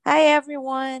Hi,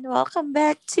 everyone. Welcome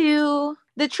back to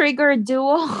the Trigger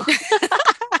Duo.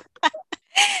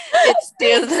 It's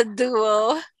still the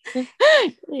duo.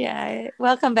 Yeah,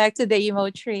 welcome back to the Emo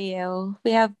Trio.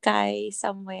 We have Kai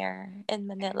somewhere in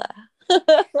Manila.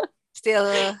 Still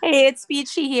Hey, it's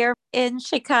Peachy here in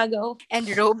Chicago. and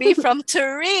Roby from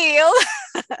Turil,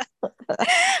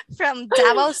 from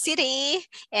Davao City.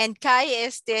 And Kai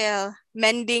is still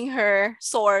mending her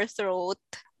sore throat.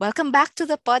 Welcome back to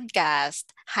the podcast.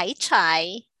 Hi,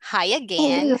 Chai. Hi Hey,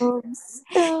 again. Rose.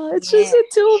 It's just Yeah. the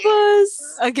two of us.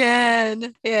 Again.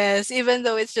 Yes, even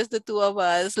though it's just the two of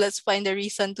us, let's find a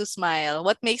reason to smile.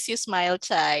 What makes you smile,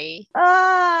 Chai?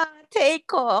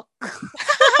 Takeoff.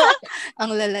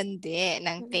 Ang lalandi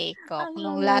ng Takeoff Ang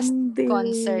nung last lalandi.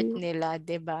 concert nila,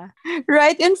 'di ba?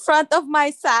 Right in front of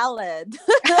my salad.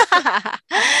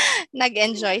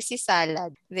 Nag-enjoy si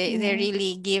Salad. They Yeah.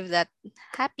 really give that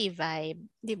happy vibe,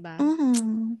 'di ba?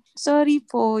 Sorry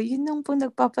po, yun yung po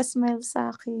nagpapasmile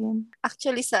sa akin.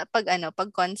 Actually pag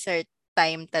concert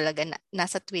time talaga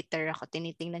nasa Twitter ako,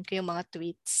 tinitingnan ko yung mga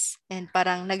tweets and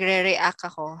parang nagre-react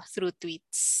ako through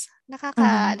tweets.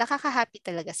 Nakaka-happy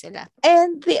talaga sila.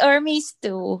 And the armies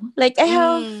too. Like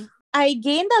Mm. I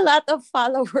gained a lot of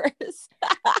followers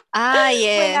when I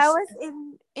Yes. was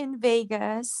in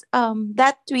Vegas.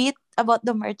 That tweet about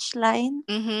the merch line,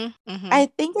 Mhm. Mhm. I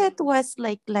think it was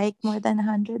like more than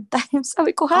 100 times.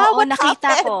 Sabi ko, ha, Oo, what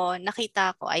happened?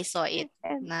 nakita ko, I saw it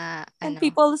And na and ano.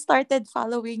 people started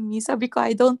following me. Sabi ko,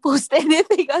 I don't post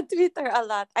anything on Twitter a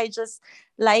lot. I just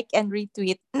like and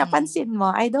retweet. Mhm. Napansin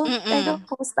mo, I don't Mm.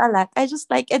 post a lot. I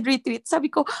just like and retweet. Sabi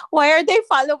ko, why are they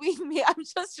following me? I'm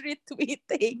just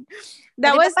retweeting. O,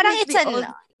 That 'di ba was parang like it's the an old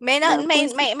may na may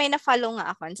post. may may na-follow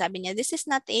nga ako, and sabi niya, "This is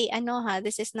not a ano ha,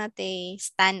 this is not a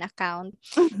stan account.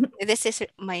 This is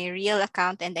my real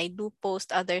account and I do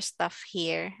post other stuff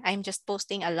here. I'm just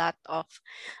posting a lot of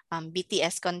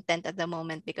BTS content at the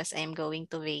moment because I'm going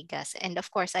to Vegas. And of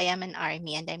course, I am an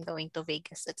army and I'm going to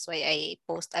Vegas. That's why I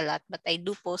post a lot, but I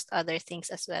do post other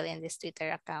things as well in this Twitter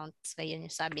account." So yun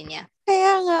yung sabi niya.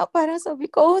 Kaya nga, parang sabi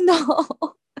ko, oh no.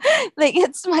 Like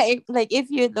it's like if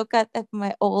you look at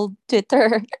my old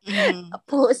Twitter Mhm.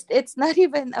 post, it's not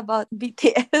even about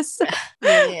BTS.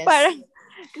 Yes. Parang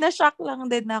na-shock lang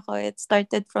din ako. It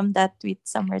started from that tweet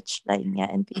sa merch line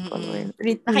niya and people Mm. were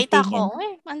Nakita retweeting and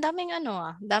ko, ang daming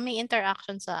daming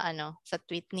interaction sa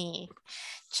tweet ni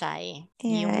Chai.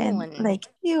 yeah, and Yun. like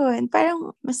yun,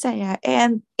 parang masaya.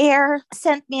 And Air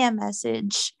sent me a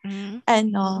message Mm.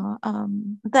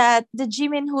 that the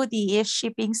Jimin hoodie is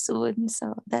shipping soon.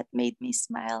 So that made me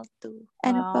smile too.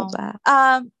 Ano pa Wow. ba?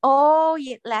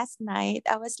 Yeah, last night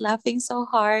I was laughing so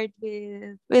hard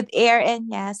with Air and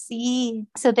Yasi.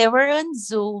 So they were on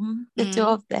Zoom, the two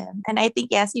Mm. of them. And I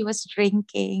think Yasi was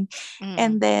drinking. Mm.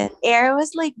 And then Air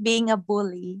was like being a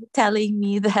bully, telling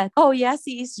me that, oh,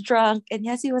 Yasi is drunk. And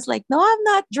Yasi was like, no, I'm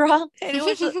not drunk. And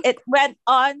it went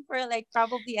on for like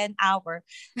probably an hour.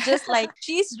 Just like,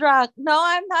 she's drunk. No,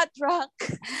 I'm not drunk.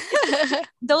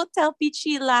 Don't tell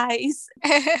Peachy lies.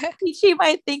 She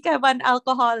might think I'm an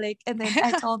alcoholic. And then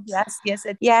I told Yasi, I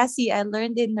said, Yasi, I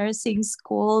learned in nursing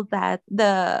school that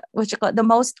the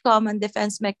most common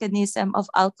defense mechanism of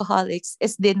alcoholics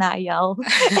is denial.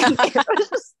 And it was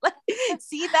just like,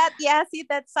 see that? Yasi,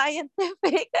 that's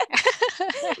scientific.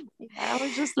 Yeah, I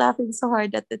was just laughing so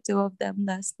hard at the two of them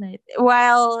last night.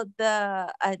 While the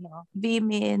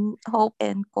Vimin, Hope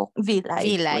and Coke V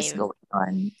V Live was Live. going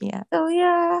on. Yeah. So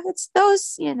yeah, it's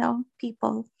those,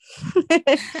 people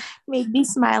made me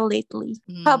smile lately.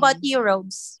 How about Mm. you,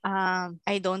 Robes?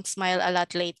 I don't smile a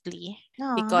lot lately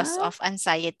because Aww. of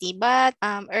anxiety. But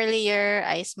earlier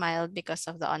I smiled because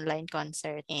of the online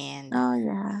concert and Oh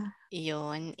yeah.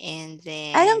 yun. And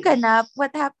Anong then ganap?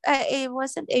 What happened? I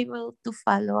wasn't able to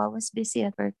follow. I was busy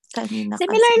at work kanina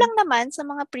similar kasi. lang naman sa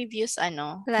mga previous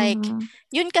like Mm.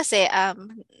 yun kasi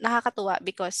nakakatuwa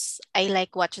because I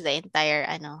like watch the entire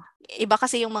iba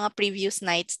kasi yung mga previous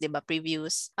nights, 'di ba?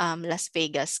 Previous Las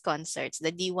Vegas concerts,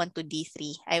 the D1 to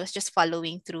D3. I was just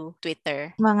following through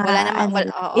Twitter. Mga Wala naman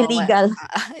oo, illegal.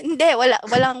 hindi wala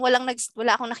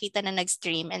akong nakita na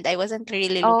nag-stream and I wasn't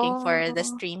really looking for the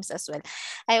Oh. streams as well.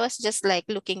 I was just like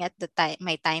looking at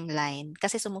my timeline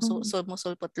kasi Mm.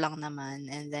 sumusulpot lang naman,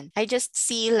 and then I just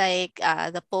see like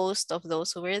the post of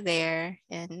those who were there,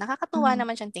 and nakakatuwa Mm.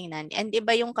 naman siyang tingnan, and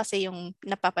iba yung kasi yung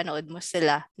napapanood mo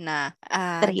sila na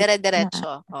Straight na.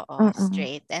 dire-diretso, oo, Mm.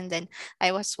 straight. And then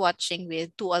I was watching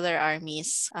with two other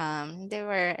armies. They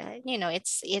were,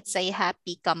 it's a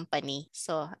happy company.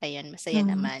 So ayun, masaya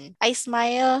Mm. naman. I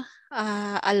smile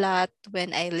a lot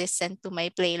when I listen to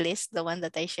my playlist, the one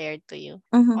that I shared to you.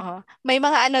 Mhm. May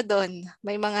mga ano doon,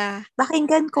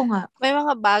 Pakinggan ko nga. may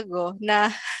mga bago na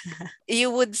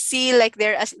you would see like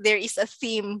there is a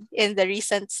theme in the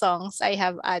recent songs I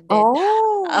have added.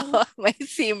 Oh, May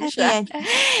theme ano siya. yan?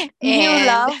 New And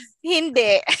love?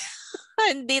 hindi.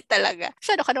 Hindi talaga.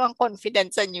 Masyado ka namang confident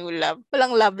sa new love.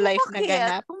 Walang love life na Bakit?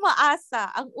 ganap.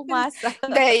 Umaasa. Ang umasa.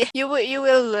 Hindi, you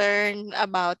will learn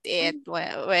about it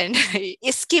when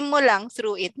skim mo lang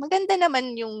through it. Maganda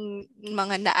naman yung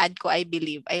mga na-add ko, I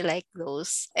believe. I like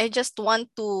those. I just want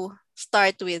to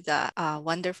start with a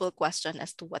wonderful question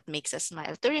as to what makes us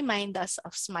smile, to remind us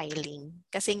of smiling.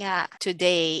 Kasi nga,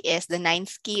 today is the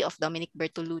ninth key of Dominic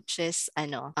Bertolucci's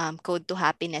code to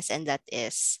happiness, and that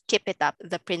is keep it up,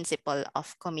 the principle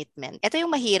of commitment. Ito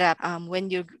yung mahirap when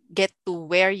you get to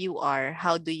where you are,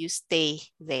 how do you stay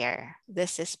there?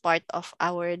 This is part of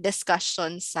our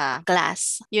discussion sa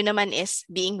class. Yun naman is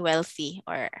being wealthy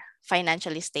or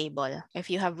financially stable. If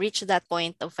you have reached that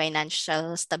point of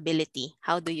financial stability,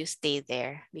 how do you stay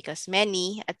there? Because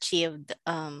many achieved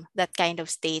that kind of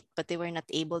state, but they were not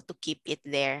able to keep it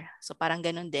there. So parang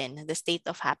ganun din, the state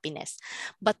of happiness.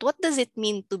 But what does it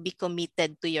mean to be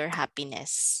committed to your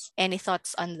happiness? Any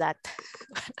thoughts on that?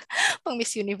 Pang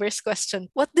Miss Universe question.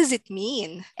 What does it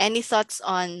mean? Any thoughts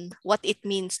on what it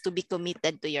means to be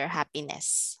committed to your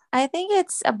happiness? I think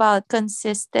it's about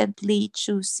consistently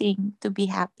choosing to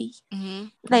be happy. Mhm.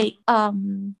 Like,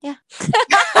 yeah.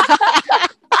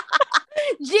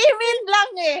 Jimin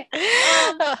lang eh.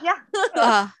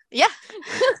 Yeah. Yeah.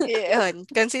 Yun.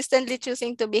 Consistently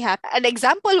choosing to be happy. An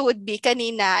example would be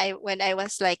kanina when I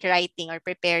was like writing or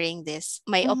preparing this,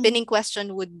 my opening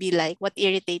question would be like, what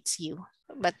irritates you?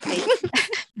 But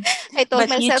I told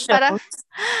But you myself parang chose.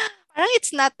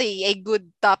 it's not a good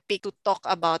topic to talk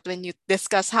about when you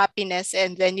discuss happiness,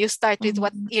 and then you start with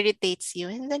what Mhm. irritates you.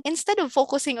 And then instead of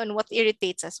focusing on what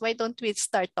irritates us, why don't we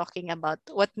start talking about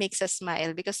what makes us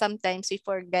smile? Because sometimes we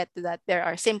forget that there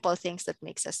are simple things that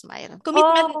makes us smile.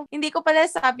 Commitment. Oh, hindi ko pala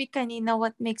sabi kanina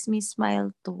what makes me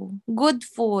smile too. Good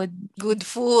food. Good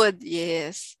food,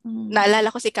 yes. Mm.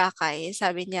 Naalala ko si Kakay,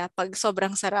 sabi niya, pag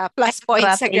sobrang sarap, plus Extra,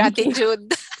 points sa thank you. gratitude.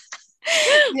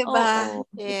 'Di ba? Oo,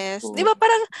 good Yes. 'Di food. ba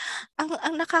parang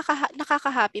ang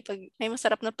nakaka-happy pag may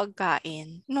masarap na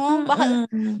pagkain, 'no?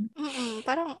 Mm-mm.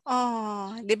 Parang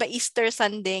 'di ba Easter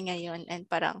Sunday ngayon, and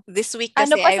parang this week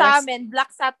Ano kasi pa I sa was amin? Black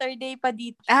Saturday pa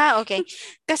dito. okay.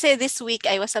 Kasi this week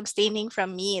I was abstaining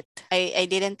from meat. I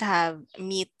didn't have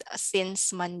meat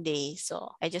since Monday.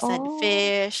 So I just had Oh.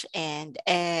 fish and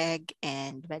egg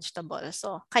and vegetables.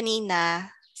 So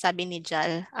kanina sabi ni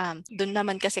Jal, doon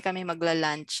naman kasi kami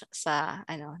magla-lunch sa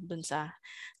doon sa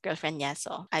girlfriend niya.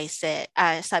 So I said,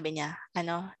 sabi niya,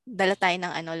 dala tayo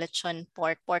ng lechon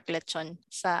pork lechon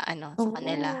sa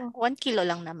kanila. Oh. 1 kilo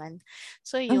lang naman.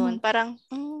 So yun, Mhm. parang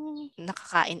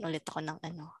nakakain ulit ako ng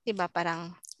 'di ba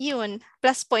parang yun,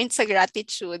 plus point sa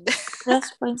gratitude.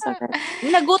 Plus points agad.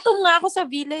 Nagutom nga ako sa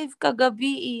V-Live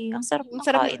kagabi eh. Ang sarap Ang ng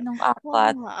sarap kain ng oo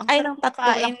apat. nga, ang Ay, sarap ng ng tatlo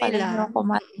lang kain pala. Hindi nila. naman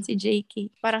kumain si JK.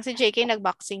 Parang si JK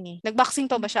nag-boxing eh. Nag-boxing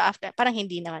pa ba siya after? Parang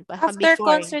hindi naman, parang After before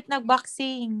eh. concert,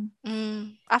 nag-boxing.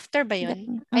 After ba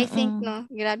yun? I think Mm. 'no,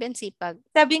 grabe ang sipag.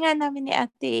 Sabi nga namin ni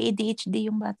ate, ADHD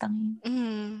yung batang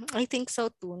yun. I think so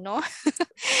too 'no.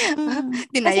 Kasi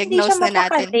hindi siya Diniagnose na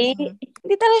natin. mapakali.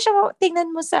 Hindi talaga siya tingnan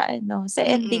mo sa sa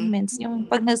ending Mm. ments, yung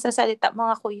pag nagsasalita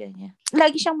mga kuya niya.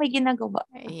 Lagi siyang may ginagawa.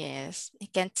 Yes, I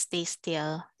can't stay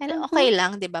still. And Mhm. okay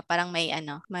lang 'di ba, parang may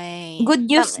Good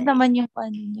news naman yung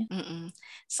ano niya.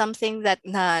 something that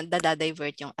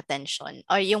nadadivert yung attention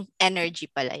or yung energy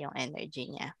pala, yung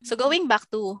energy niya. So going back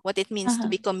to what it means to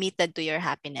Aha. be committed to your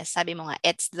happiness, sabi mo nga,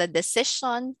 it's the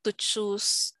decision to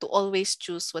choose, to always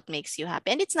choose what makes you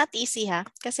happy. And it's not easy ha,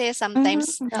 kasi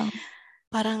sometimes No.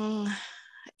 parang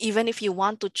even if you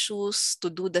want to choose to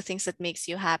do the things that makes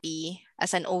you happy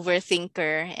as an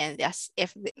overthinker, and as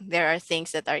if there are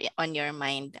things that are on your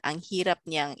mind, ang hirap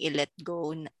niyang i-let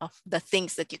go of the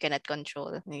things that you cannot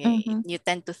control. Mhm. You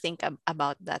tend to think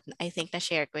about that. I think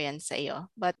na-share ko yan sa iyo.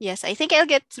 But yes, I think I'll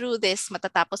get through this.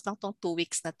 Matatapos lang tong 2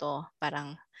 weeks na to.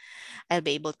 Parang I'll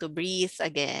be able to breathe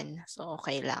again. So,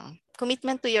 okay lang.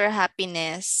 Commitment to your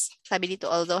happiness. Sabi dito,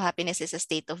 although happiness is a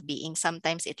state of being,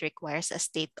 sometimes it requires a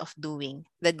state of doing.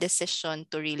 The decision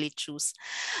to really choose.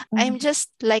 I'm Mhm.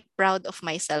 just like proud of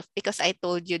myself because I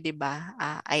told you, di ba,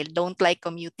 I don't like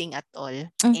commuting at all.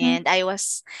 Mhm. And I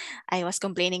was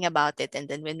complaining about it. And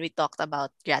then when we talked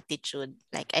about gratitude,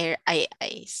 like I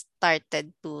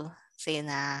started to say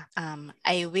na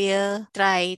I will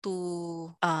try to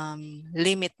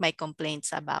limit my complaints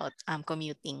about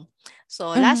commuting.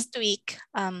 So last week,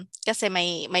 kasi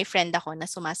may friend ako na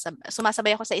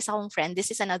sumasabay ako sa isa kong friend.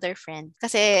 This is another friend.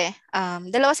 Kasi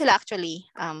dalawa sila actually.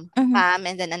 Pam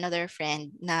and then another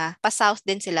friend na pa-south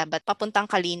din sila but papuntang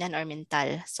Kalinan or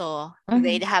Mintal. So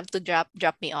they have to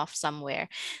drop me off somewhere.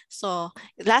 So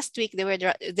last week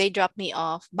they dropped me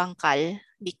off Bangkal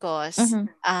because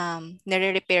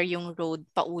nire-repair yung road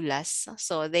paulas.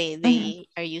 So they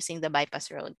are using the bypass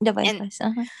road. The bypass.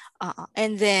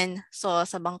 And then, so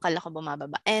sa Bangkal ako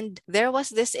bumababa. And there was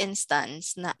this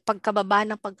instance na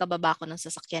pagkababa ko ng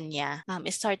sasakyan niya,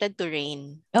 it started to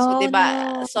rain. So,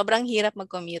 diba, sobrang hirap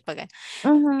mag-commute pag.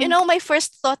 You know, my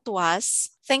first thought was,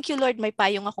 thank you Lord, may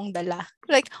payong akong dala.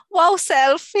 Like, wow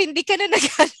self, hindi ka na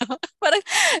parang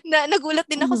nagulat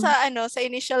din ako sa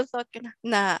initial thought ko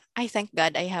na I thank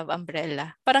God I have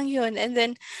umbrella. Parang yun. And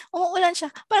then, umuulan siya.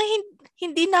 Parang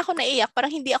hindi na ako naiyak.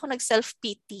 Parang hindi ako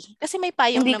nag-self-pity. Kasi may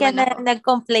payong hindi naman ka na ako.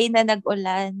 nag-complain na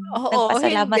nag-ulan. Oo,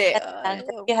 nagpasalamat hindi. ka lang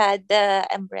that you had the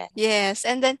umbrella. Yes.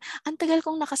 And then, ang tagal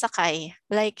kong nakasakay.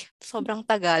 Like, sobrang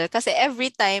tagal. Kasi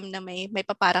every time na may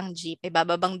paparang jeep, may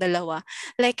bababang dalawa.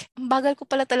 Like, ang bagal ko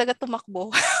pala talaga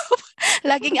tumakbo.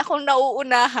 Laging akong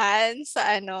nauunahan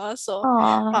sa So,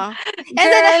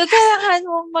 girl, kailangan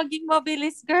mong maging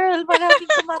mabilis, girl. Maraming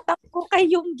tumatakbo kay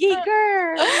Yoongi,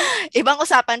 girl. Ibang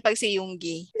usapan pag si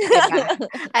Yoongi. Diba?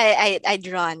 I'd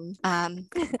run.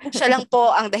 Siya lang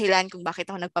po ang dahilan kung bakit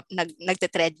ako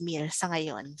nagte-treadmill sa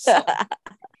ngayon. So,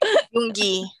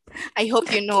 Yoongi, I hope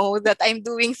you know that I'm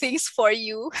doing things for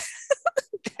you.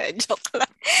 Joke lang.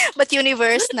 But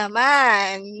universe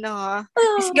naman, no.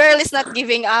 This girl is not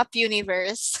giving up,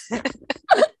 universe.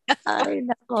 Ay,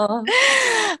 nako.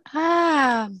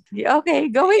 Okay,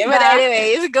 going but back.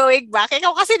 anyways, going back.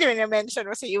 Ikaw kasi na-mention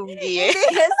mo si Yoongi.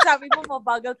 Hindi, sabi mo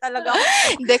mabagal talaga ako.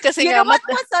 Hindi kasi you know what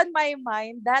was on my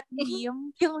mind? That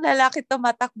meme, yung lalaki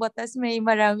tumatakbo, tas may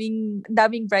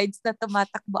daming brides na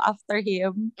tumatakbo after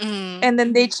him. And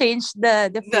then they changed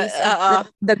the face of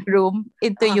the groom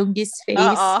into Yoongi's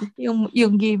face. Yung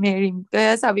Yoongi Mary.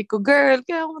 Kaya sabi ko, girl,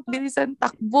 kaya bilisan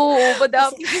takbo.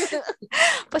 Madami.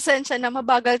 Pasensya na,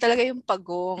 mabagal talaga yung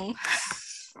pagong.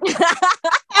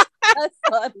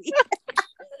 Sorry.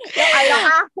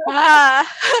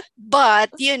 But,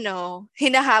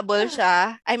 hinahabol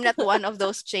siya. I'm not one of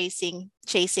those chasing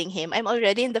him. I'm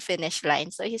already in the finish line.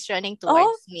 So, he's running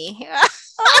towards me.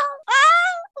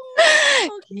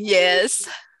 Yes.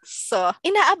 So,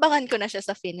 inaabangan ko na siya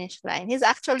sa finish line. He's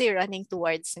actually running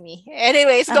towards me.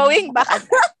 Anyways, going back.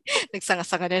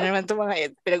 Nagsanga-sanga na naman itong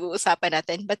mga pinag-uusapan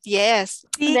natin. But yes.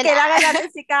 Kailangan natin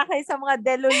si Kakay sa mga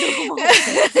delulu mo.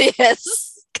 Yes.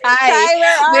 Kai,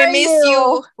 we miss you.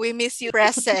 We miss your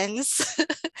presence.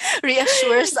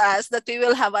 Reassures us that we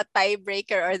will have a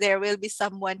tiebreaker or there will be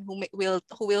someone who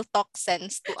will talk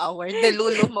sense to our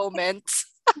delulu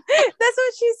moments. That's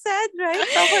what she said, right?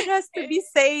 Someone has to be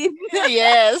sane.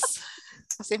 Yes.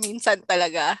 Kasi minsan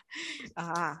talaga.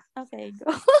 Okay,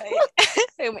 go.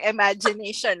 Yung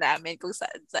imagination namin kung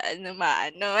saan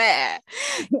maano eh.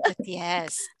 But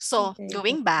yes. So,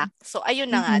 going back. So, ayun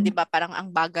na nga, di ba? Parang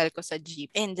ang bagal ko sa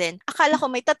jeep. And then, akala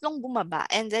ko may 3 bumaba.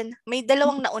 And then, may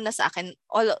 2 nauna sa akin.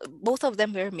 Both of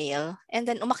them were male. And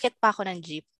then, umakyat pa ako ng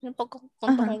jeep. Yung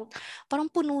pagpunta ko, parang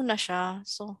puno na siya.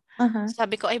 So,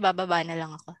 sabi ko, ay, bababa na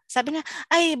lang ako. Sabi na,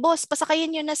 ay, boss,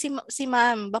 pasakayin nyo na si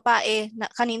ma'am, babae.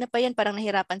 Kanina pa yan, parang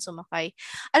nahirapan sumakay.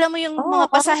 Alam mo yung mga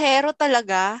pasahero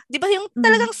talaga, di ba yung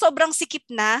talagang sobrang sikip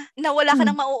na wala ka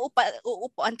nang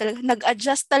uupuan talaga.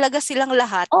 Nag-adjust talaga silang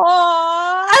lahat.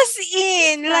 As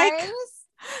in, like,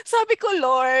 sabi ko,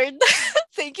 Lord,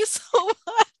 thank you so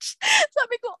much.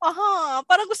 Sabi ko,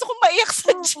 parang gusto kong maiyak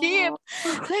sa jeep.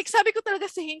 Like, sabi ko talaga,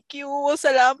 thank you,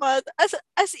 salamat.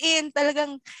 As in,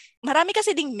 talagang, marami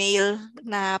kasi ding male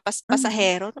na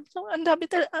pasahero. So, ang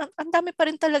dami pa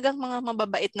rin talagang mga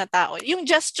mababait na tao. Yung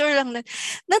gesture lang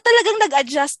na talagang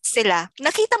nag-adjust sila.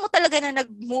 Nakita mo talaga na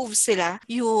nag-move sila.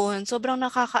 Yun, sobrang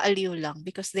nakakaaliw lang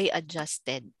because they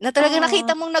adjusted. Na talagang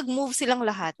nakita mong nag-move silang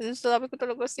lahat. So, sabi ko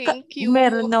talaga, thank you.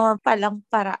 Meron naman palang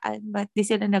paraan, but di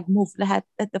sila nag-move lahat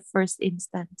at the first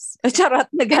instance. Charot,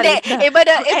 nagalit na. Iba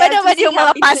naman yung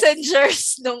mga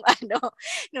passengers nung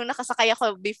nakasakay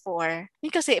ako before.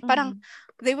 Yun kasi, parang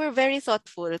they were very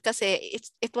thoughtful kasi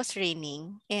it was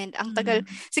raining and ang tagal.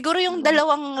 Siguro yung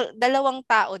dalawang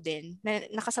tao din na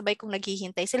nakasabay kong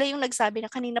naghihintay. Sila yung nagsabi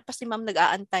na kanina pa si ma'am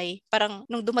nag-aantay. Parang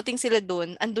nung dumating sila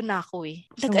doon, andun na ako eh.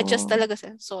 Nag-adjust talaga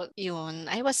sila. So, yun.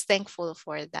 I was thankful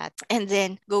for that. And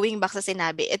then, going back sa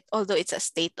sinabi, although it's a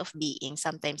state of being,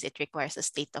 sometimes it requires a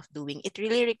state of doing. It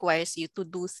really requires you to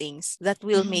do things that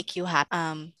will make you happy.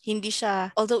 Hindi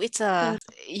siya, although it's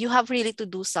you have really to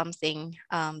do something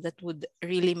that would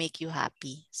really make you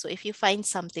happy. So if you find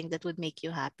something that would make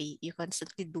you happy, you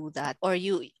constantly do that, or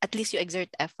you at least you exert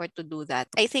effort to do that.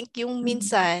 I think yung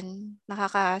minsan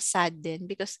nakaka-sad din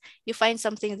because you find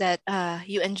something that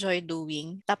you enjoy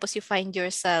doing, tapos you find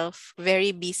yourself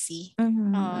very busy.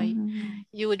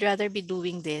 You would rather be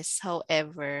doing this,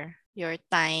 however, your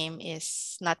time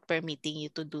is not permitting you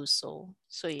to do so.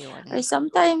 So yun. Or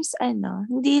sometimes,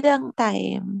 hindi lang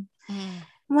time.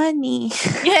 Money.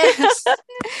 Yes.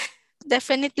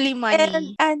 Definitely And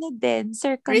money. din,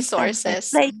 circumstances.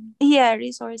 Resources. Like,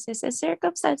 resources and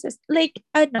circumstances. Like,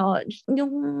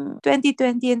 yung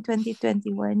 2020 and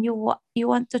 2021, you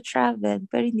want to travel,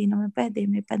 pero hindi naman pwede,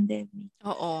 may pandemic.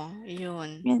 Oo,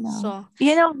 yun. You know,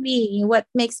 So, me, what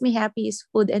makes me happy is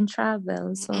food and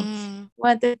travel. So,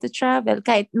 wanted to travel.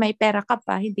 Kahit may pera ka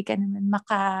pa, hindi ka naman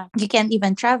you can't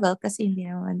even travel kasi hindi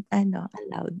naman,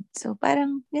 allowed. So,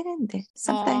 parang, ganun din.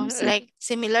 Sometimes, like,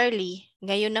 similarly,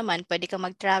 ngayon naman, pwede ka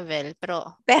mag-travel,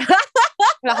 pero pera.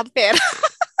 wala kang pera.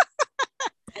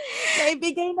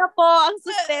 Naibigay na po ang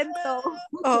sustento.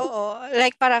 Oo.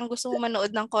 Like, parang gusto mo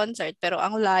manood ng concert, pero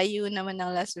ang layo naman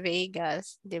ng Las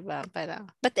Vegas. Diba? Parang.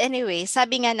 But anyway,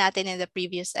 sabi nga natin in the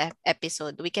previous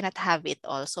episode, we cannot have it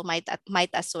all. So, might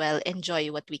as well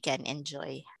enjoy what we can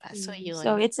enjoy. So, yun.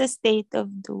 So, it's a state of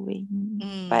doing.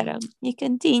 Parang, you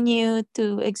continue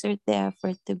to exert the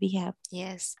effort to be happy.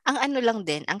 Yes. Ang ano lang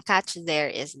din, ang catch there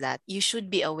is that you should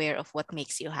be aware of what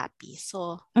makes you happy.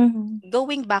 So,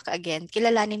 going back again,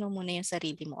 kilalanin mo muna yung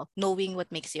sarili mo of knowing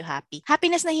what makes you happy.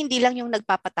 Happiness na hindi lang yung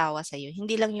nagpapatawa sa'yo.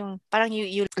 Hindi lang yung parang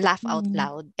you laugh out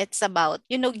loud. It's about,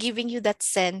 giving you that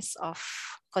sense of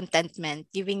contentment,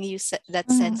 giving you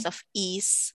that sense of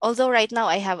ease. Although right now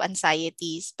I have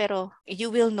anxieties, pero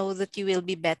you will know that you will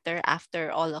be better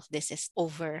after all of this is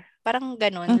over. Parang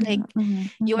ganun, like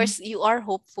you are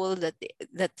hopeful that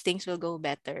things will go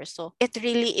better. So it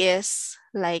really is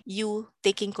like you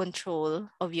taking control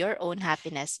of your own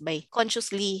happiness by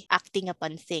consciously acting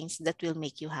upon things that will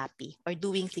make you happy or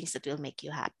doing things that will make you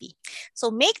happy.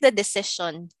 So make the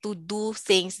decision to do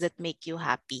things that make you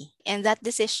happy. And that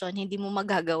decision, hindi mo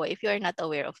magagawa if you are not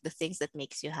aware of the things that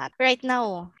makes you happy. Right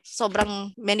now,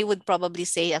 many would probably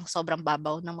say ang sobrang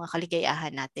babaw ng mga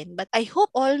kaligayahan natin. But I hope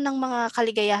all ng mga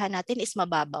kaligayahan natin is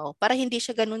mababaw para hindi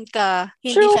siya ganun ka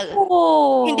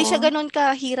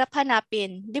hirap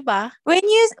hanapin, 'di ba?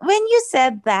 When you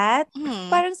said that,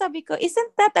 parang sabi ko,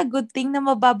 isn't that a good thing na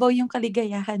mababaw yung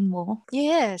kaligayahan mo?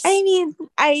 Yes. I mean,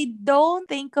 I don't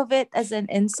think of it as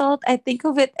an insult. I think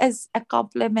of it as a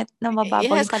compliment na mababaw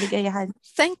yung kaligayahan.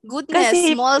 Thank goodness,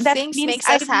 kasi small things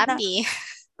makes us happy.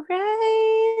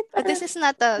 Right. But this is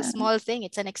not a small thing,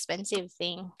 it's an expensive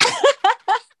thing.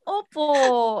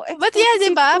 Opo. But yeah,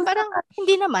 di ba? Parang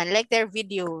hindi naman. Like their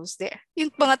videos.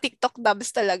 Yung mga TikTok dubs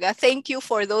talaga. Thank you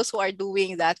for those who are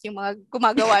doing that. Yung mga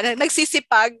gumagawa na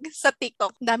nagsisipag sa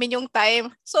TikTok. Dami yung time.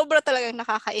 Sobra talagang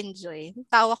nakaka-enjoy.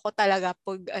 Tawa ko talaga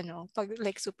pag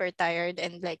like super tired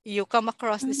and like you come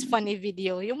across this funny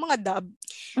video. Yung mga dub.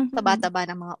 Taba-taba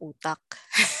ng mga utak.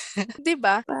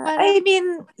 Diba? I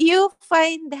mean, you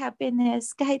find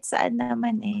happiness kahit saan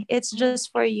naman eh. It's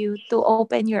just for you to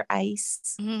open your eyes.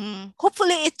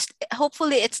 Hopefully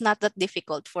it's not that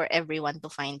difficult for everyone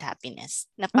to find happiness.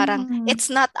 Na parang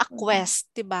it's not a quest,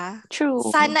 diba? True.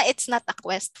 Sana it's not a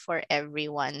quest for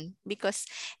everyone because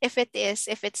if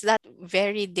it's that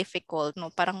very difficult,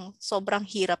 no, parang sobrang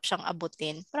hirap siyang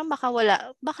abutin. Parang baka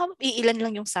iilan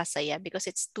lang yung sasaya because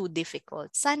it's too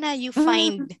difficult. Sana you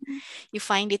find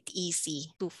it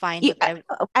easy to find whatever.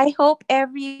 I hope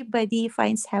everybody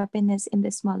finds happiness in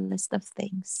the smallest of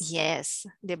things. Yes,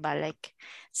 diba? Like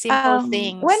simple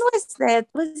things. When was that?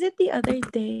 Was it the other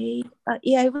day?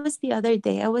 Yeah, it was the other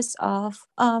day. I was off.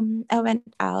 I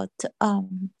went out.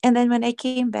 And then when I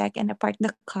came back and I parked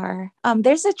the car,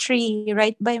 there's a tree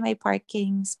right by my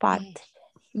parking spot.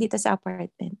 Dito sa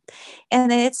apartment. And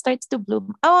then it starts to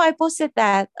bloom. Oh, I posted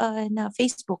that on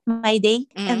Facebook, my day.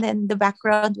 And then the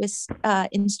background was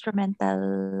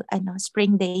instrumental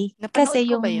spring day. Napanood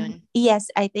ko ba yun? Yes,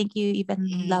 I think you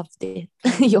even loved it.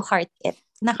 You heart it.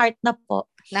 Na-heart na po.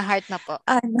 Na-heart na po.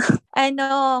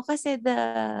 Kasi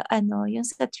yung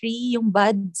sa tree, yung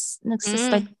buds,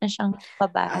 nagsistart na siyang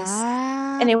babas.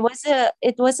 And it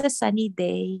was a sunny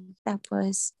day.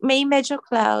 Tapos, may medyo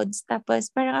clouds.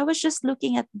 Tapos, parang I was just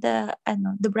looking at the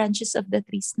branches of the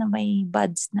trees na may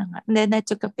buds na nga. And then I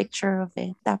took a picture of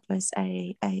it. Tapos,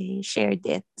 I shared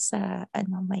it sa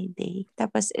my day.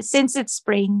 Tapos, since it's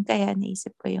spring, kaya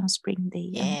naisip ko yung spring day,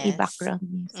 yung i-background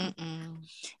music.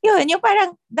 Yun, yung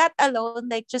parang that alone,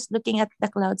 like, like just looking at the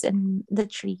clouds and the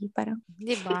tree. Parang,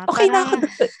 Diba? okay na Parang ako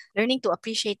dun. learning to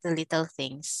appreciate the little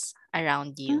things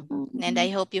around you. And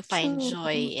I Mm-mm. hope you find True.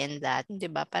 joy in that.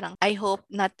 Diba? Parang I hope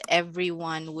not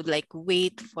everyone would like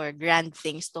wait for grand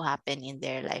things to happen in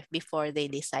their life before they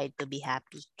decide to be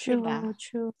happy. Diba?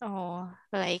 True. Oh,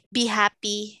 like be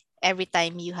happy every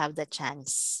time you have the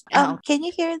chance. Oh, Can you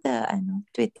hear the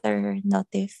Twitter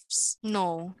notifs?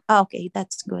 no. Okay,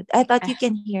 that's good. I thought you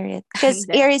can hear it because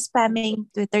Hindi. Air is spamming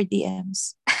Twitter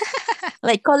DMs.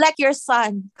 Like, collect your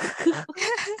son.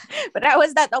 But I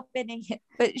was not opening it.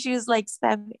 But she was like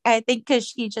spamming. I think because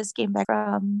she just came back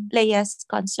from Leia's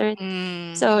concert.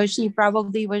 Mm, So she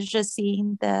probably was just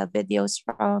seeing the videos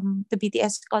from the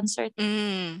BTS concert.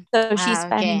 mm. So she's Ah,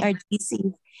 spamming okay. our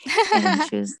GC. And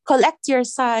she was, collect your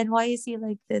son. Why is he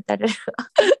like that?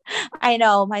 I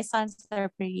know my sons are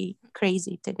pretty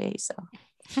crazy today. So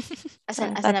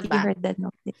Asan, I asan thought na you ba? heard that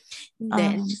note. Hindi.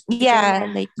 Hindi ko Yeah,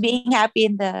 na. like being happy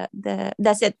in the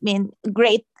does it mean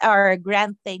great or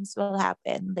grand things will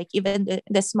happen? Like even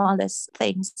the smallest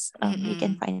things, we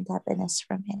can Mm-mm. find happiness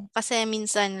from it. Kasi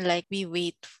minsan like we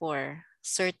wait for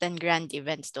certain grand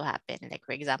events to happen. Like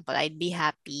for example, I'd be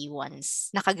happy once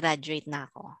nakagraduate na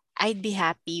ako. I'd be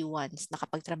happy once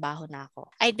nakapagtrabaho na ako.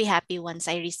 I'd be happy once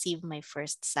I receive my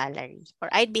first salary. Or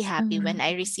I'd be happy when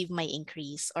I receive my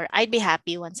increase. Or I'd be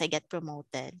happy once I get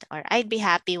promoted. Or I'd be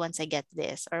happy once I get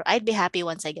this. Or I'd be happy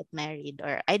once I get married.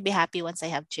 Or I'd be happy once I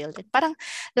have children. Parang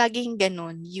laging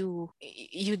ganun. You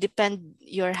depend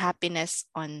your happiness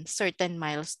on certain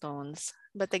milestones.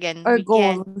 But again, Or we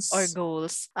can't, or goals.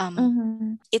 goals.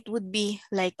 Mm-hmm. It would be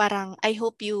like parang I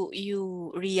hope you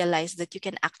realize that you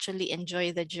can actually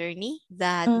enjoy the journey,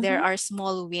 that there Mm-hmm. are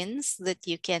small wins that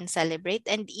you can celebrate,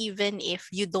 and even if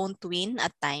you don't win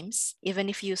at times, even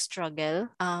if you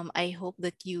struggle, I hope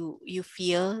that you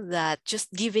feel that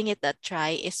just giving it a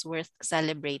try is worth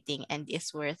celebrating and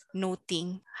is worth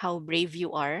noting how brave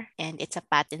you are, and it's a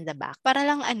pat in the back. Para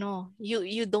lang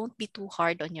you don't be too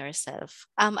hard on yourself.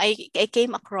 I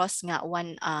came across nga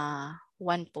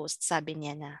one post, sabi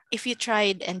niya na, if you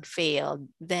tried and failed,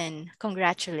 then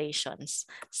congratulations.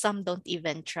 Some don't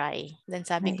even try. Then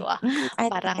sabi ko, Right. I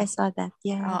think I parang, saw that.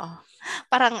 Yeah. oo.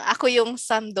 Parang ako yung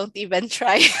some don't even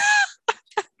try.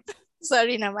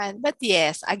 Sorry naman. But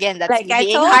yes, again, that's Like me I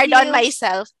being told hard on you.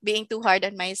 myself, being too hard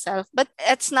on myself. But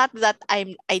it's not that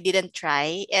I didn't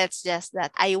try. It's just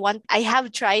that I have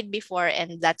tried before,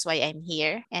 and that's why I'm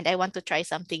here. And I want to try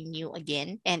something new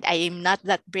again. And I am not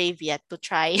that brave yet to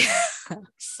try.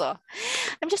 So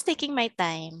I'm just taking my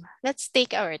time. Let's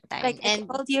take our time. Like I And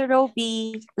told you,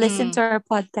 Roby, listen mm, to our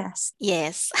podcast.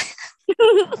 yes.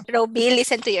 Roby,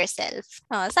 listen to yourself.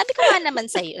 Sabi ko nga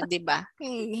naman sa iyo, 'di ba?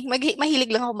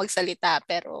 Mahilig lang ako magsalita,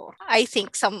 pero I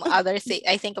think of some other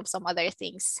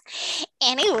things.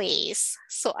 Anyways,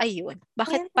 so ayun.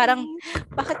 Bakit parang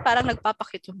Anyways,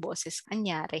 nagpapakit yung boses?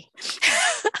 Anyari?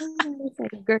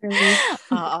 girly.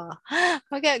 Oo.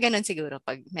 Ganun siguro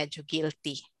pag medyo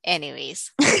guilty.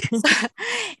 Anyways. So,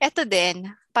 eto din,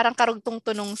 parang karugtong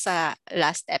tunong sa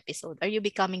last episode. Are you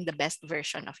becoming the best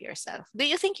version of yourself? Do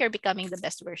you think you're becoming the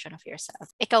best version of yourself?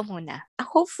 Ikaw muna.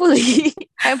 Hopefully,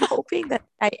 I'm hoping that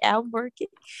I am working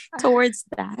towards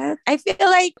that. I feel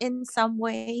like in some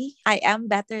way I am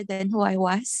better than who I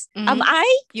was. Am Mhm. I?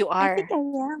 You I think are. I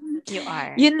am. You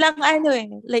are. Yun lang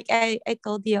like I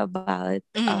told you about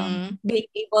Mhm. being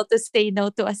able to say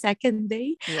no to a second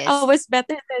day. I Yes. was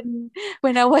better than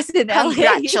when I was in LA.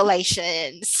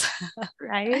 Congratulations.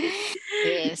 Right?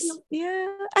 Yes. Yeah,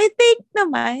 I think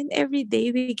naman every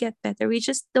day we get better. We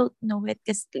just don't know it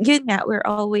because yun nga, we're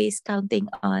always counting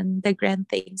on the grand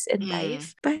things in Mm.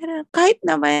 life. Pero kahit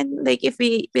naman, like if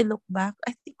we look back,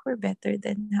 I think we're better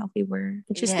than how we were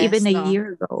just Yes, even a no.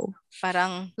 year ago.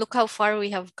 Parang look how far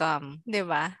we have come, 'di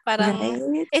ba? Parang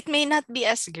Right? it may not be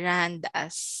as grand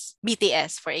as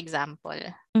BTS, for example,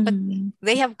 but Mm-hmm.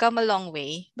 they have come a long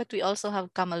way, but we also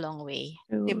have come a long way,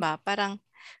 'di True. ba? Parang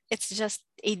it's just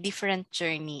a different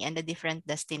journey and a different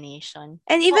destination.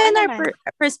 And Oo even our naman.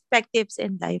 perspectives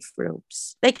in life,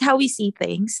 ropes, like how we see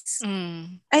things,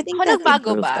 I Ako think that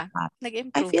nagbago improved a ba? lot. I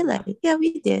Nag-improve feel ba? like, yeah,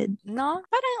 we did. No?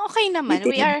 Parang okay We naman.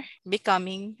 We did. are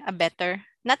becoming a better,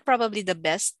 not probably the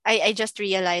best. I just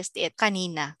realized it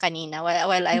kanina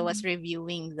while I was Mhm.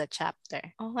 reviewing the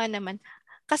chapter. Oo nga naman.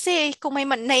 Kasi kung may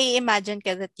nai-imagine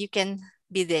ka that you can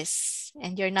be this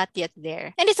and you're not yet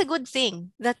there. And it's a good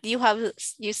thing that you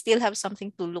still have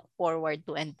something to look forward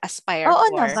to and aspire Oo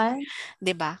for. naman.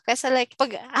 'Di ba? Kasi like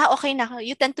pag okay na ako,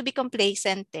 you tend to be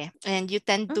complacent and you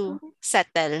tend to Mhm.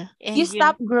 settle You and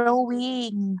stop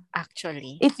growing.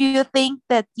 actually. If you think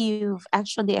that you've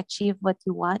actually achieved what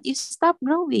you want, you stop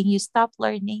growing, you stop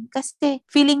learning kasi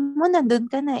feeling mo nandun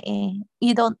ka na eh.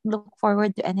 You don't look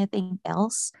forward to anything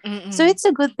else. So Mm-mm. it's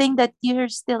a good thing that you're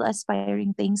still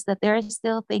aspiring things, that there are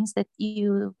still things that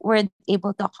you weren't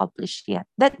able to accomplish yet.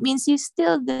 That means you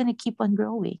still gonna keep on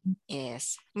growing.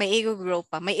 Yes. May ego grow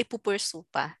pa, may ipupursu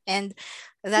pa. And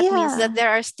that means that Yeah.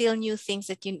 there are still new things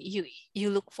that you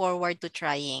look forward to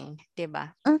trying, 'di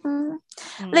ba? Mm-hmm.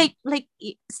 Mm.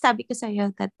 Sabi ko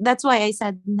sa'yo that that's why I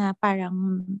said na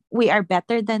parang we are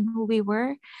better than who we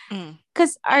were. Mm.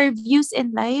 Because our views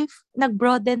in life,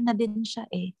 nag-broaden na din siya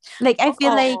eh. Like, I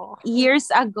feel like Oo.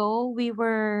 years ago, we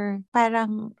were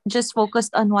parang just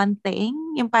focused on one thing.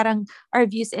 Yung parang our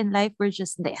views in life were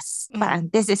just this. Mm. Parang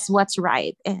this is what's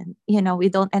right. And, we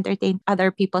don't entertain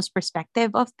other people's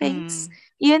perspective of things. Mm.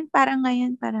 Yun, parang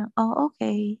ngayon, parang, oh,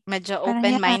 okay. Medyo Parang, yeah,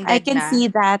 I open-minded can na. see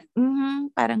that.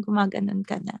 Parang gumaganon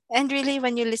ka na. And really,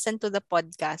 when you listen to the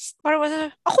podcast, parang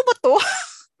ako ba to?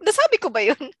 Nasabi ko ba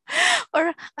yun? Or,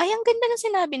 ay, ang ganda ng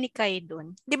sinabi ni Kai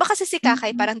dun. Di ba kasi si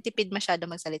Kakay Mhm. parang tipid masyado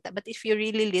magsalita. But if you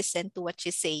really listen to what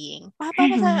she's saying,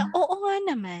 Mhm. oo nga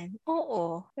naman.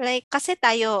 Oo. Like, kasi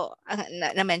tayo,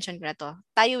 na-mention ko na to,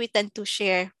 tayo we tend to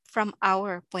share from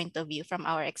our point of view, from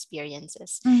our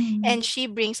experiences. And Mhm. she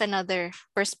brings another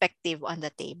perspective on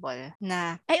the table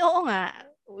na, ay, oo nga,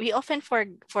 we often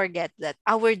forget that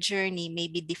our journey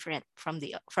may be different from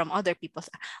other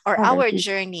people's, or Other our people.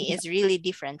 journey is really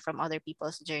different from other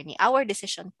people's journey. Our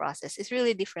decision process is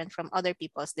really different from other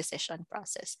people's decision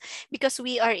process because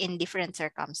we are in different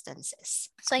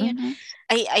circumstances. So yun, Mhm.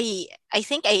 I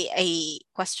think I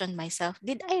questioned myself,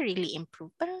 did I really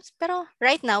improve? Pero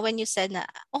right now when you said na,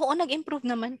 oo, nag-improve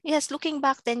naman. Yes, looking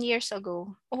back 10 years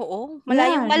ago, oo,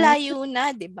 Yeah, right? malayo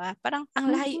na, 'di ba? Parang ang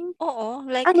layo, Mhm. oo,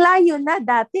 like Ang layo na.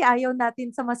 Dati ayaw natin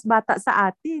sa mas bata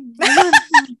sa atin. Ngayon,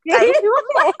 ayaw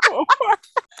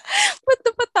ba't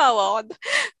napatawa ako?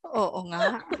 Oo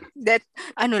nga. That,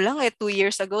 ano lang 2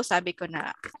 years ago, sabi ko na,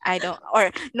 I don't,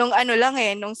 or nung ano lang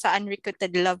nung sa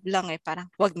unrequited love lang parang,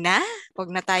 wag na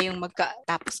tayong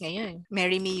tapos ngayon,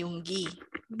 marry me Yoongi.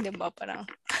 Diba, parang,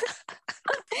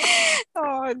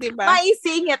 oh, diba?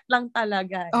 maisingit lang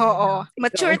talaga. Oo.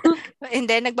 Mature, Go.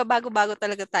 hindi, nagbabago-bago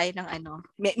talaga tayo ng ano.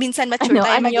 Minsan mature Ano,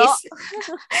 tayo anyo?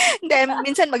 hindi,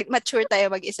 minsan mature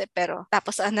tayo mag-isip, pero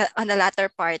tapos on the latter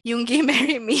part, yung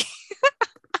marry me.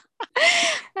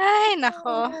 Ay,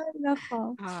 nako. Ay, nako.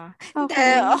 Hindi,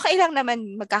 Okay. okay lang naman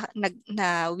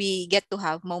na we get to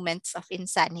have moments of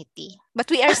insanity. But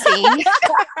we are sane.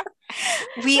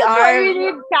 we That's why are we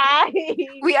need Kai.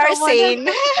 we are Someone sane.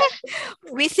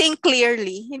 who- We think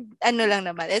clearly. Ano lang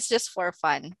naman. It's just for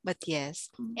fun. But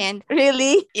yes. And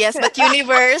Really? yes, but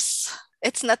universe,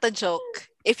 it's not a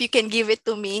joke. If you can give it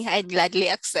to me, I'd gladly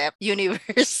accept.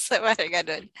 Universe. Parang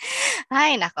ganun.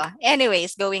 Ay, nako.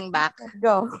 Anyways, going back.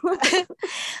 Go.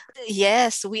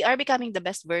 Yes, we are becoming the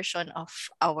best version of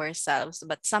ourselves,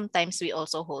 but sometimes we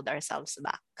also hold ourselves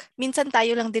back. Minsan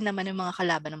tayo lang din naman yung mga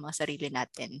kalaban ng mga sarili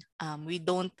natin.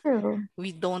 True. We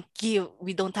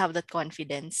don't have that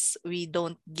confidence. We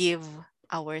don't give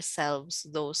ourselves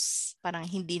those, parang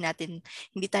hindi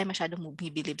tayo masyadong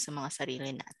bumibilib sa mga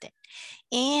sarili natin.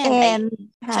 And And,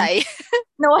 Chay.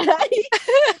 nawala,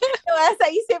 nawala sa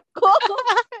isip ko.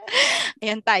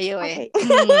 Ayan tayo Okay.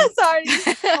 Mm. Sorry.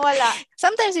 Nawala.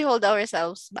 Sometimes we hold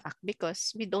ourselves back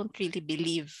because we don't really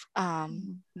believe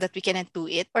that we cannot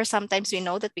do it, or sometimes we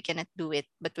know that we cannot do it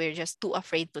but we're just too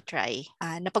afraid to try.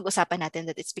 Napag-usapan natin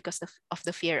that it's because of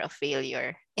the fear of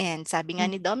failure. And sabi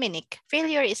nga ni Dominic,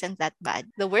 failure isn't that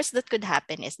bad. The worst that could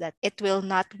happen is that it will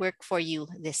not work for you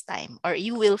this time, or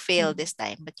you will fail this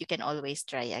time, but you can always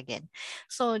try again.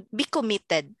 So be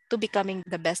committed to becoming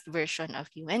the best version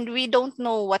of you. And we don't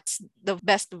know what's the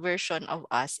best version of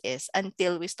us is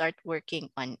until we start working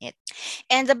on it.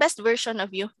 And the best version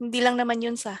of you, hindi lang naman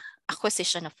yun sa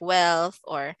acquisition of wealth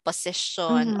or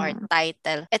position or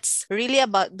title. It's really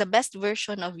about the best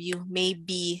version of you may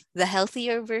be the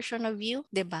healthier version of you,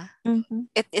 'di ba?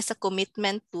 It is a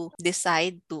commitment to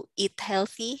decide to eat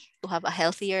healthy, to have a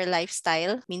healthier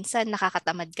lifestyle. Minsan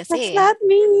nakakatamad kasi. That's not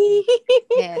me.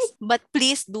 Yes. But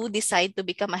please do decide to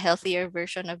become a healthier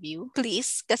version of you.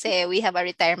 Please, kasi we have a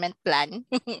retirement plan.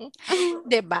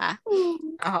 'Di ba?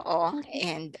 Oo.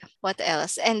 And what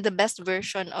else? And the best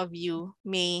version of you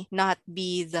may not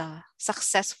be the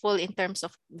successful in terms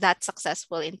of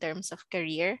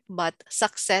career, but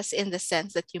success in the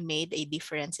sense that you made a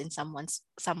difference in someone's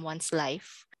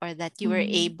life, or that you were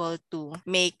Mm. able to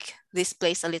make this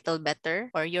place a little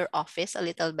better, or your office a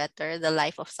little better, the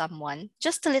life of someone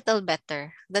just a little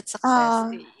better. That's success.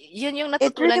 Uh, Yun yung it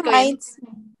natutunan ko yun. reminds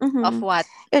Of mhm. what?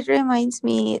 It reminds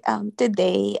me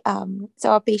today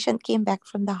so a patient came back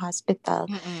from the hospital.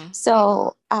 Mm-mm.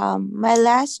 So my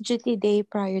last duty day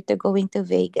prior to going to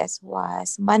Vegas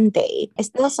was Monday. I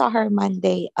still saw her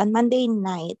Monday. On Monday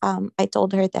night, I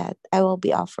told her that I will be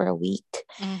off for a week.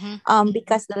 Mm-hmm.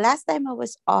 Because the last time I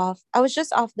was off, I was just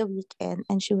off the weekend,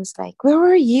 and she was like, "Where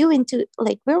were you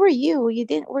where were you? You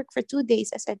didn't work for 2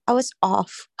 days." I said, "I was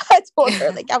off." I told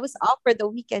her like I was off for the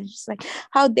weekend. She's like,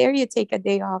 "How dare you take a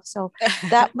day off?" So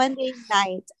that Monday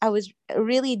night, I was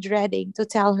really dreading to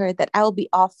tell her that I'll be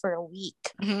off for a week.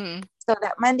 Mhm. So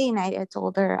that Monday night, I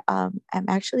told her, I'm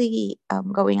actually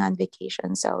going on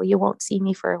vacation, so you won't see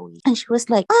me for a week. And she was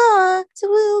like, so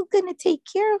who's gonna take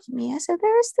care of me? I said, there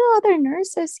are still other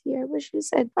nurses here. But she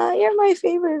said, you're my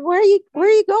favorite. Where are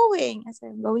you going? I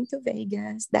said, I'm going to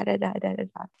Vegas. Da da da da da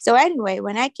da. So anyway,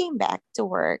 when I came back to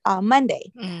work Monday,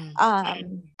 Mm.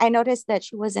 I noticed that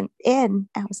she wasn't in.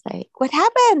 I was like, what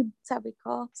happened? Sabi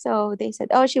ko. So they said,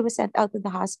 oh, she was sent out to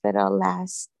the hospital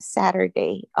last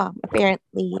Saturday.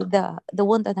 Apparently, the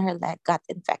wound on her leg got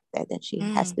infected and she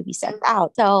has Mm. to be sent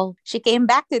out. So she came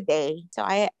back today. So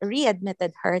I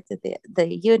readmitted her to the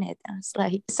unit. I was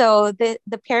like, so the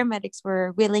paramedics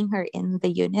were wheeling her in the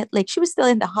unit. Like she was still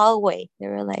in the hallway. They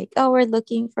were like, oh, we're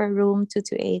looking for room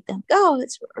 228. And oh,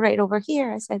 it's right over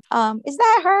here. I said, is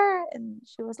that her? And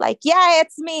she was like, yeah,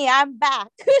 it's me. I'm back.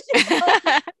 She told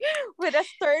me with a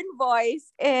stern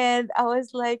voice. And I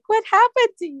was like, what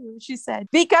happened to you? She said,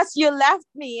 because you left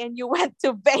me and you went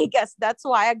to Vegas. That's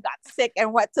why I got sick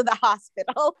and went to the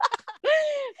hospital.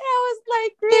 I was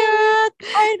like, really?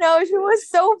 Cute. I know, she was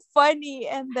so funny.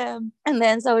 And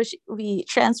then so we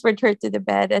transferred her to the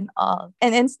bed and all.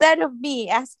 And instead of me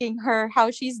asking her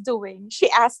how she's doing, she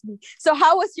asked me, so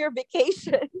how was your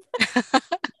vacation?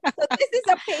 So this is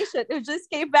a patient who just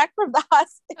came back from the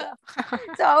hospital.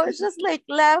 So I was just like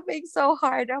laughing so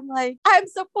hard. I'm like, I'm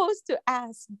supposed to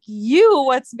ask you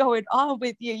what's going on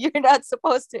with you. You're not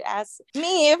supposed to ask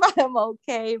me if I'm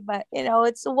okay. But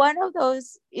it's one of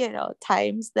those,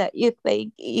 times that you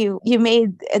think you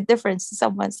made a difference in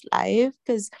someone's life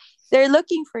because they're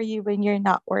looking for you when you're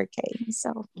not working.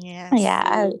 So Yes.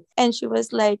 yeah. And she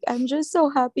was like, I'm just so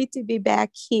happy to be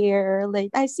back here. Like,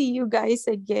 I see you guys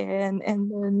again. And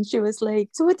then she was like,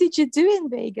 so what did you do in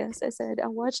Vegas? I said, I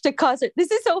watched a concert.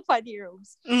 This is so funny,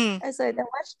 Rose. Mm. I said, I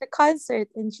watched the concert.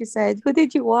 And she said, who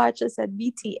did you watch? I said,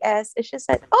 BTS. And she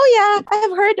said, oh, yeah,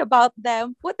 I've heard about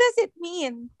them. What does it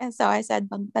mean? And so I said,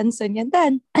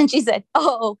 Bangtansunyan. And she said,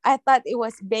 oh, I thought it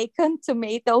was bacon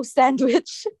tomato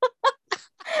sandwich.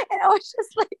 And I was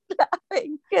just like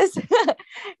laughing because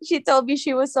she told me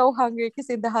she was so hungry because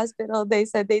in the hospital they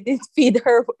said they didn't feed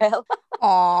her well.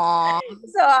 Aw.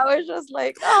 So I was just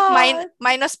like, oh,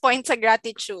 Minus points sa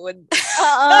gratitude.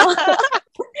 uh-uh.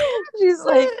 She's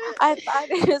like, I thought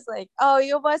it was like, oh,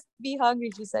 you must be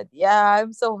hungry. She said, yeah,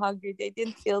 I'm so hungry. They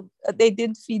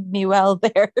didn't feed me well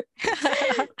there.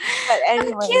 But Ang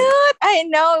anyway, cute. I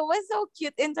know it was so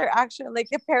cute interaction. Like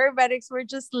the paramedics were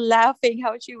just laughing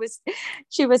how she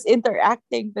was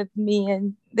interacting with me,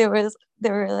 and they were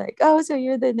like, "Oh, so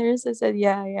you're the nurse?" I said,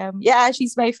 "Yeah, I am." Yeah,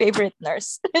 she's my favorite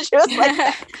nurse. She was like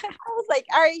that. I was like,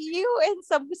 "Are you in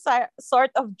some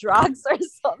sort of drugs or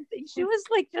something?" She was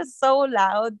like just so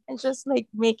loud and just like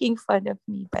making fun of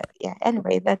me. But yeah,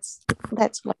 anyway, that's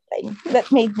one thing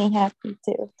that made me happy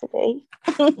too today.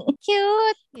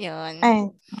 Cute. Yun.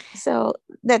 And so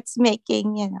that's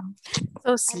making,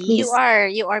 So at see, you least. are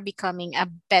you are becoming a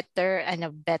better and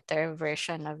a better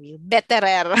version of you.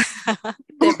 Betterer.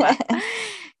 'Di ba?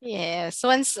 Yes.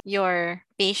 Once your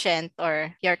patient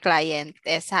or your client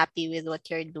is happy with what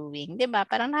you're doing, 'di ba?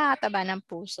 Parang nakakataba ng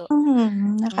puso.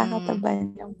 Mm, Nakakataba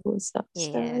ng puso. So,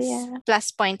 yes. yeah.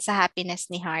 Plus point sa happiness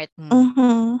ni Heart.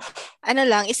 Mm-hmm. Ano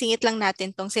lang, isingit lang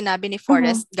natin tong sinabi ni Mm-hmm.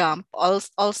 Forrest Gump,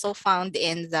 also found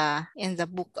in the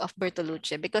book of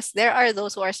Bertolucci, because there are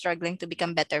those who are struggling to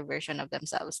become better version of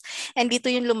themselves. And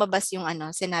dito yung lumabas yung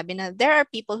sinabi na there are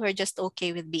people who are just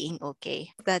okay with being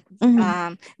okay. That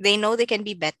Mm-hmm. they know they can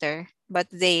be better, but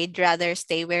they'd rather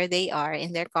stay where they are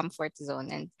in their comfort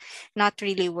zone and not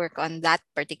really work on that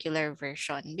particular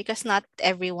version because not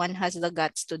everyone has the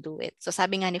guts to do it. So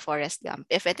sabi nga ni Forrest Gump,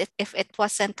 if it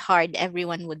wasn't hard,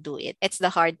 everyone would do it. It's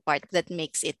the hard part that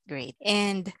makes it great.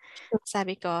 And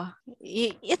sabi ko,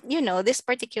 this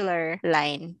particular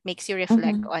line makes you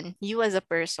reflect Mm-hmm. on you as a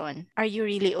person. Are you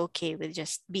really okay with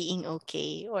just being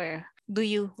okay, or do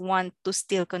you want to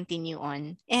still continue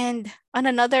on? And on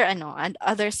on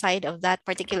other side of that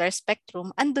particular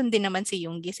spectrum, andun din naman si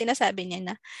Yoongi. Sinasabi niya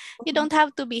na you don't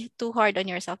have to be too hard on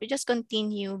yourself. You just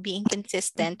continue being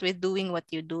consistent with doing what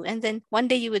you do, and then one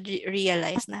day you would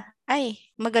realize na, ay,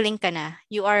 magaling ka na.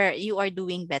 You are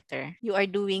doing better. You are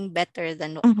doing better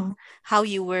than Mm-hmm. how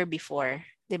you were before.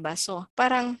 'Di ba? So,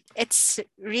 parang it's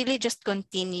really just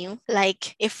continue.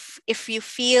 Like if you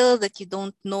feel that you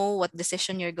don't know what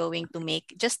decision you're going to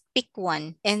make, just pick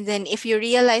one. And then if you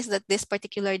realize that this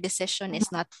particular decision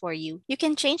is not for you, you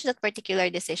can change that particular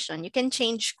decision. You can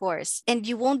change course. And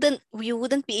you wouldn't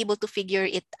be able to figure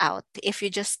it out if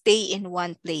you just stay in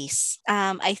one place.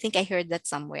 I think I heard that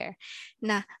somewhere.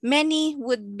 Na many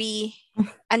would be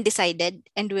undecided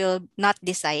and will not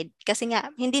decide kasi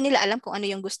nga hindi nila alam kung ano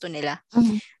yung gusto nila.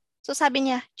 Mm-hmm. So sabi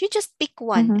niya, you just pick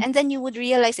one Mm-hmm. and then you would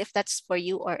realize if that's for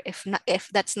you or if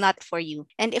that's not for you.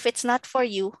 And if it's not for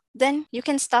you, then you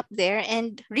can stop there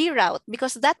and reroute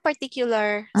because that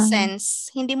particular Mm-hmm.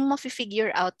 sense hindi mo ma-figure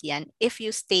out yan if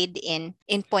you stayed in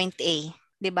point A.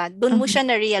 'Di ba? Doon mo Mm-hmm. siya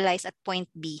na-realize at point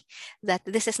B that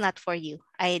this is not for you.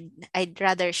 I'd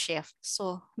rather shift.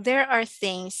 So there are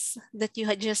things that you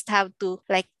just have to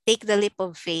like take the leap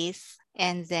of faith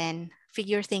and then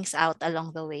figure things out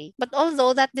along the way. But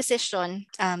although that decision,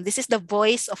 this is the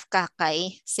voice of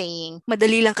Kakay saying,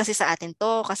 madali lang kasi sa atin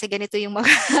to kasi ganito yung mga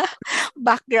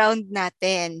background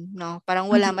natin, no?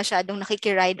 Parang wala masyadong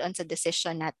nakikiride on sa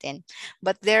decision natin.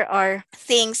 But there are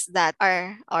things that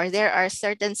are, or there are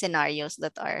certain scenarios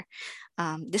that are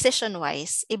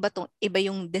decision-wise, iba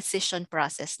yung decision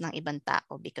process ng ibang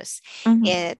tao because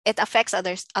Mm-hmm. it affects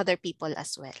other people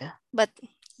as well. But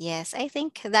yes, I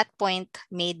think that point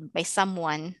made by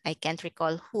someone, I can't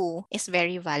recall who, is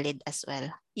very valid as well.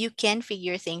 You can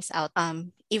figure things out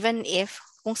even if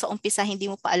kung sa umpisa hindi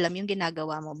mo pa alam yung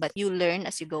ginagawa mo, but you learn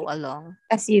as you go along.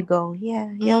 As you go, yeah,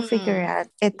 you'll figure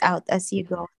it Yeah. out as you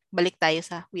go. Balik tayo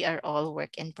sa we are all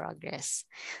work in progress.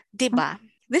 'Di ba?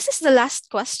 This is the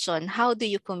last question. How do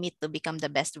you commit to become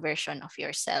the best version of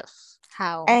yourself?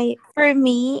 How? For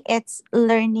me, it's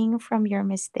learning from your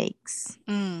mistakes,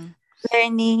 Mm,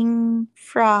 learning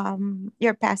from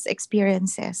your past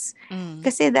experiences. mm,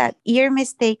 Kasi that your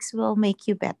mistakes will make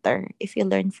you better if you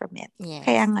learn from it.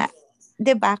 Kaya yes. nga,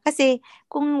 'di ba? Kasi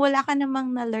kung wala ka namang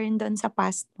na-learn doon sa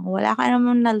past mo, wala ka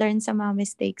namang na-learn sa mga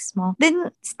mistakes mo, then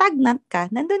stagnant ka.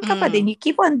 Nandun ka pa din. Mm, You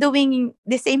keep on doing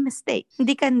the same mistake.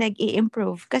 Hindi ka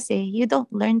nag-i-improve kasi you don't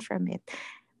learn from it.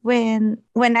 When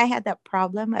I had that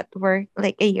problem at work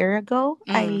like a year ago,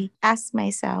 mm, I asked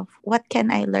myself, what can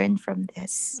I learn from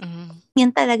this? mm, Yun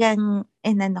talagang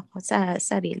inano ko sa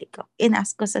sarili ko.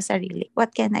 In-ask ko sa sarili,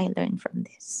 what can I learn from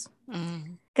this?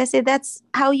 mm, Kasi that's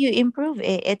how you improve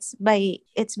eh. It's by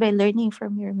learning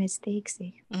from your mistakes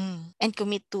eh. mm. And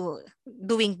commit to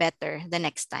doing better the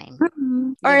next time.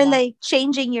 Or 'Di ba? like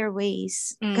changing your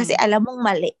ways. Kasi Mm, alam mong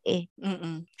mali eh.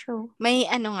 mm. True. May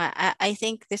ano nga, I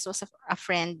think this was a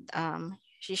friend,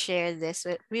 she shared this.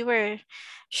 We were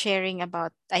sharing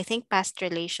about, I think, past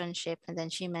relationship, and then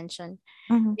she mentioned,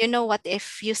 Mm-hmm. you know what,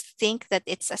 if you think that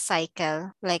it's a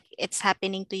cycle, like it's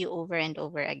happening to you over and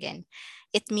over again,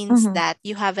 it means Mm-hmm. that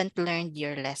you haven't learned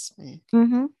your lesson.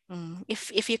 Mm-hmm.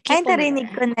 If you Ay, keep on narinig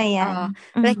ko na yan.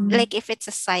 Mm-hmm. like if it's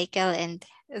a cycle and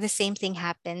the same thing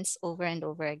happens over and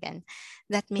over again,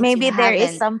 that means you Maybe there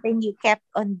is haven't, something you kept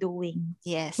on doing na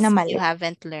yes, you mali.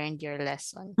 haven't learned your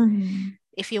lesson. Mm-hmm.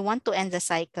 If you want to end the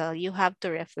cycle, you have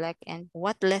to reflect and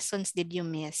what lessons did you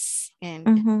miss? And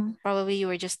Mm-hmm. probably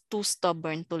you were just too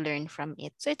stubborn to learn from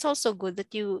it. So it's also good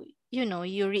that you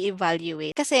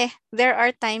reevaluate. Kasi there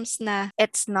are times na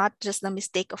it's not just the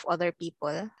mistake of other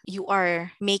people. You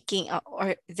are making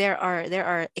or there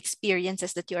are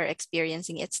experiences that you are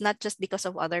experiencing. It's not just because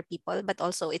of other people, but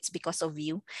also it's because of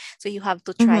you. So you have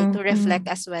to try to reflect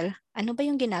Mm-hmm. as well. Ano ba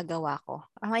yung ginagawa ko?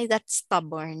 Am I that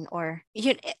stubborn? Or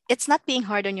it's not being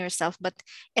hard on yourself, but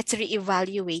it's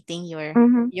reevaluating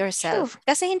Mm-hmm. True. yourself.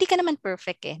 Kasi hindi ka naman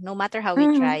perfect eh. No matter how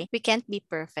we Mm-hmm. try, we can't be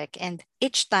perfect. And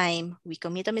each time we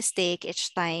commit a mistake,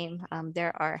 each time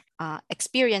there are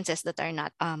experiences that are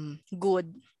not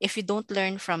good, if you don't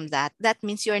learn from that, that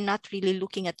means you're not really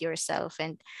looking at yourself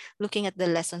and looking at the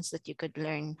lessons that you could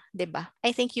learn, 'di ba?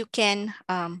 I think you can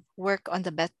work on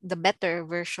the better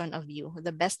version of you,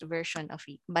 the best version of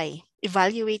you, by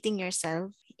evaluating yourself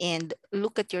and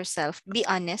look at yourself. Be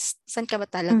honest. Saan ka ba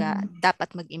talaga Mhm. dapat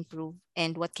mag-improve?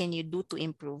 And what can you do to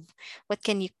improve? What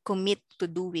can you commit to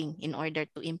doing in order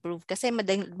to improve? Kasi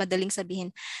madaling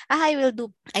sabihin, I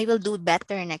will do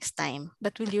better next time.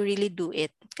 But will you really do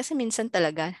it? Kasi minsan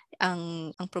talaga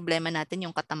ang problema natin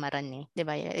yung katamaran eh, 'di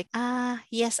ba? Like,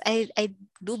 yes, I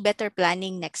do better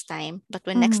planning next time, but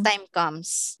when next Mhm. time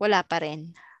comes, wala pa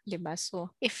rin, 'di ba? So,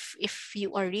 if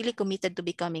you are really committed to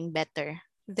becoming better,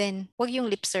 then wag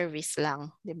yung lip service lang,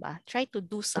 'di ba? Try to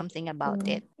do something about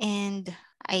True. it. And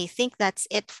I think that's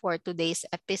it for today's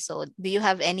episode. Do you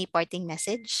have any parting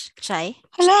message, Chai?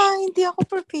 Hala, hindi ako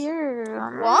prepare.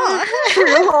 Wow.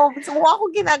 Mukha ako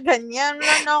ginaganyan.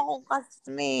 Wala na akong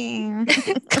kasme.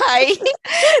 Kai,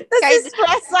 Kai,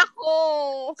 Nasi-stress ako.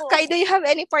 Kai, do you have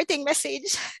any parting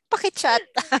message? Pakichat.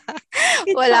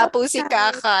 Wala Chat po si ka.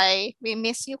 Kakay. We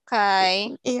miss you,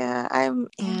 Kai. Yeah,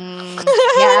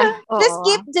 Yeah. Just Oo.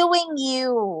 keep doing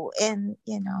you and,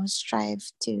 strive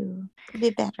to be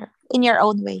better in your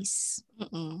own ways.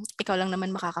 Ikaw lang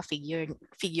naman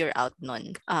figure out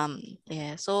nun.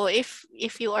 Yeah. So if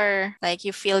you are like,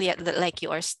 you feel like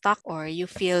you are stuck, or you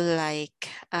feel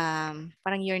like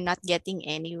parang you're not getting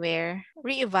anywhere,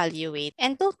 reevaluate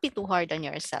and don't be too hard on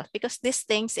yourself, because these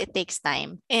things, it takes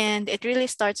time, and it really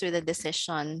starts with a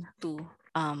decision to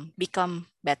become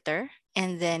better,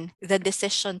 and then the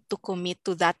decision to commit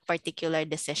to that particular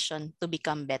decision to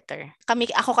become better.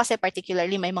 Ako kasi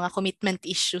particularly may mga commitment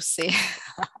issues eh.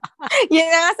 Yun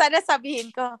na nga sana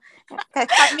sabihin ko.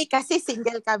 Kami kasi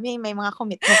single kami, may mga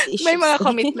commitment issues. May mga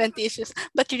commitment issues.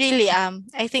 But really,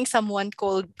 I think someone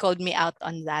called me out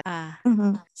on that.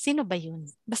 Sino ba yun?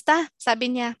 Basta,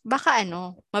 sabi niya, baka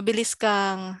mabilis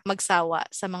kang magsawa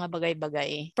sa mga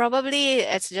bagay-bagay. Probably,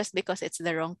 it's just because it's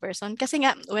the wrong person. Kasi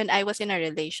nga, when I was in a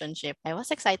relationship, I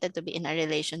was excited to be in a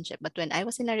relationship. But when I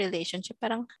was in a relationship,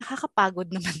 parang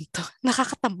nakakapagod naman to.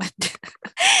 Nakakatamad.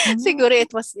 Siguro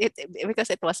because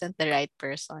it wasn't the right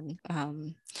person.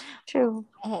 True.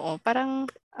 Oo, parang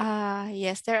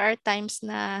yes, there are times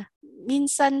na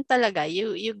minsan talaga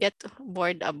you get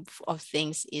bored of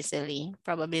things easily.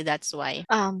 Probably that's why.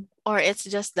 Or it's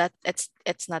just that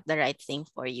it's not the right thing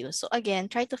for you. So again,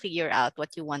 try to figure out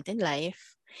what you want in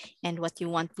life and what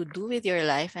you want to do with your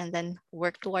life, and then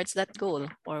work towards that goal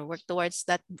or work towards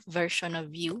that version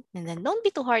of you. And then don't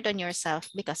be too hard on yourself,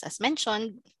 because as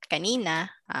mentioned kanina,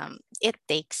 it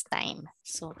takes time.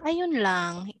 So ayun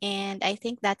lang, and I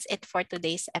think that's it for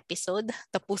today's episode.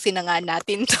 Tapusin na nga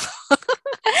natin to.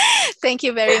 Thank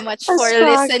you very much for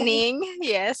listening.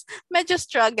 Yes, medyo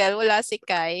struggle, wala si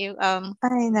Kai.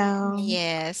 I know.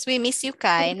 Yes, we miss you,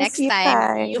 Kai. Miss Next you, time,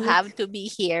 Kai. you have to be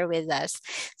here with us.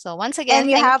 So once And again,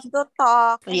 you have to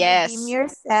talk and redeem Yes.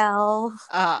 yourself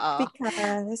Oo.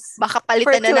 because Baka for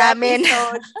palitan na 2 namin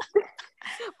episodes,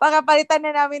 baka palitan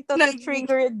na namin to ng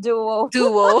trigger duo.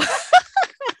 duo.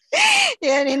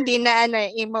 Yan, hindi na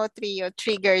emo trio,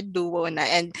 trigger duo na.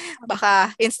 And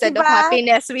baka instead of Diba?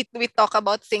 happiness, we talk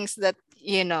about things that,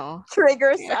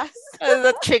 Triggers us.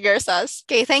 that triggers us.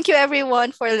 Okay, thank you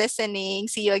everyone for listening.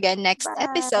 See you again next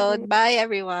episode. Bye. Bye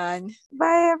everyone.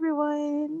 Bye, everyone.